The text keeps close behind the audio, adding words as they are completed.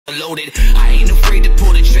Loaded. I ain't afraid to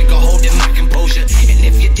pull the trigger, holding my composure. And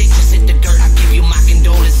if you did just hit the dirt, I give you my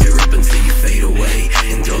condolences. Tear up until you fade away,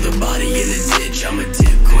 and throw the body in the ditch. I'ma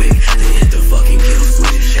dip quick, then hit the fucking kill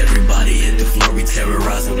switch. Everybody hit the floor, we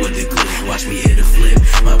terrorizing with the glitch. Watch me hit a flip,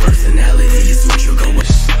 my personality is what you're going.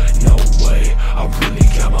 No way, I really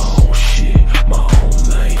got my own shit, my own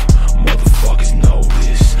lane. Motherfuckers know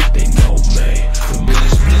this, they know me.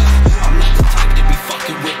 I'm not the type to be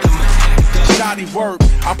fucking with them. Shoddy work,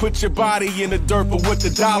 I put your body in the dirt, but what the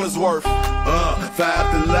dollar's worth?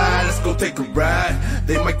 Five the line, let's go take a ride.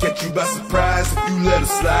 They might catch you by surprise if you let it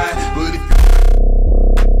slide. But if you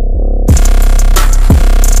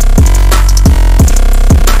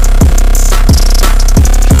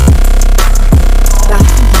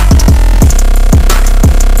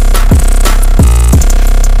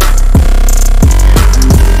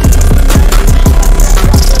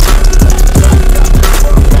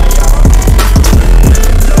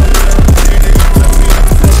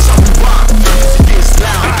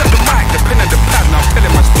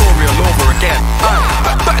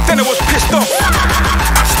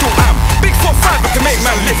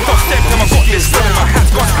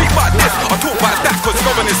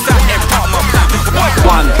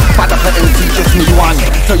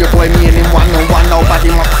tell your boy me and him one-on-one. Nobody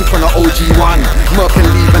my quick on the OG1. Merc and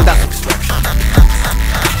leave and that's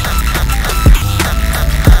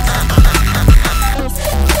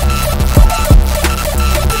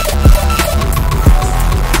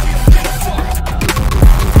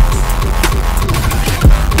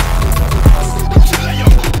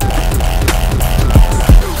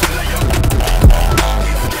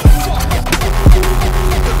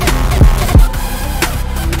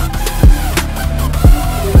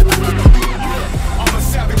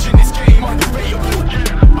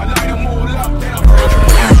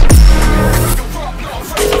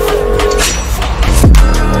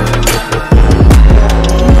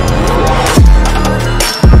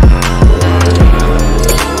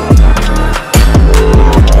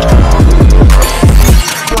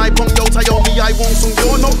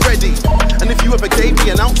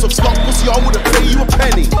an ounce of slump pussy, I wouldn't pay you a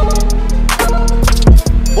penny.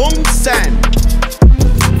 Bong San.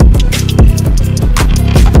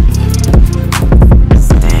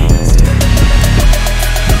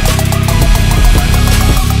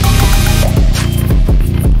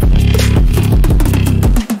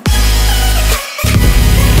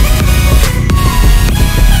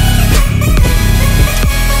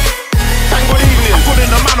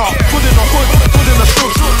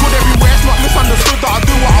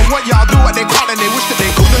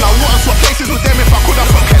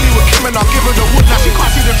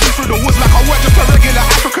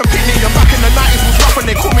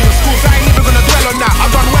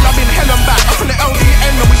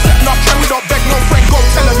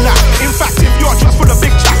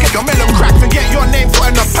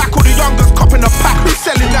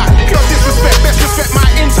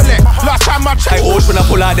 When I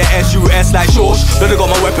pull out the SUS like Shosh, Lord, I got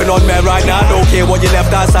my weapon on me right now. Don't care what you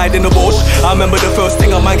left outside in the bush. I remember the first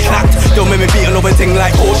thing a man clapped. Don't make me beat another thing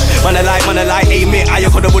like Hosh. Man I lie, hey mate, I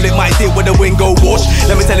got the bullet might sit with the wind go wash.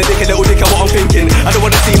 Let me tell a dick a little dick what I'm thinking. I don't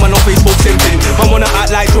wanna see man on Facebook simping. I wanna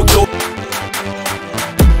act like drug